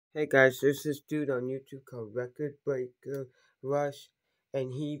Hey guys, there's this dude on YouTube called Record Breaker Rush,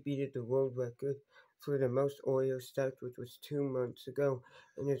 and he beat the world record for the most Oreo stacked, which was 2 months ago.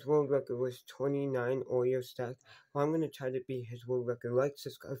 And his world record was 29 Oreo stacked. Well, I'm gonna try to beat his world record. Like,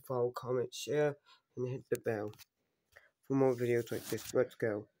 subscribe, follow, comment, share, and hit the bell for more videos like this. Let's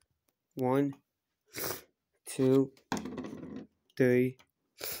go. 1, 2, 3,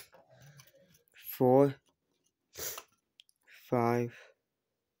 4, 5,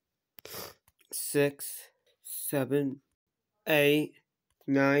 6, 7, 8,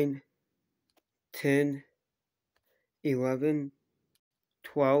 9, 10, 11,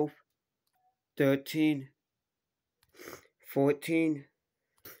 12, 13, 14,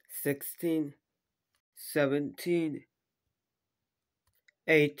 16, 17,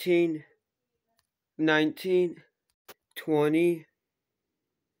 18, 19, 20,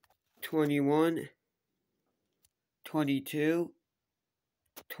 21, 22,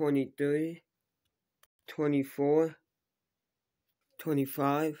 23, 24,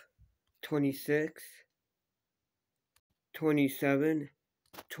 25, 26, 27,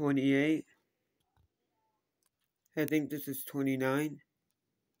 28. I think this is 29.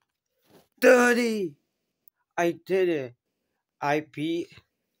 30! I did it! I beat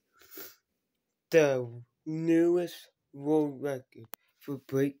the newest world record for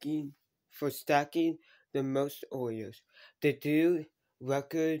stacking the most Oreos. The dude,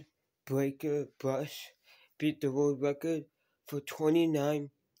 record breaker Brush, beat the world record for 29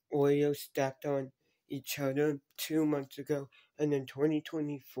 Oreos stacked on each other 2 months ago. And in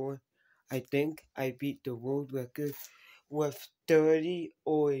 2024, I think I beat the world record with 30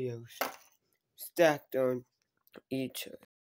 Oreos stacked on each other.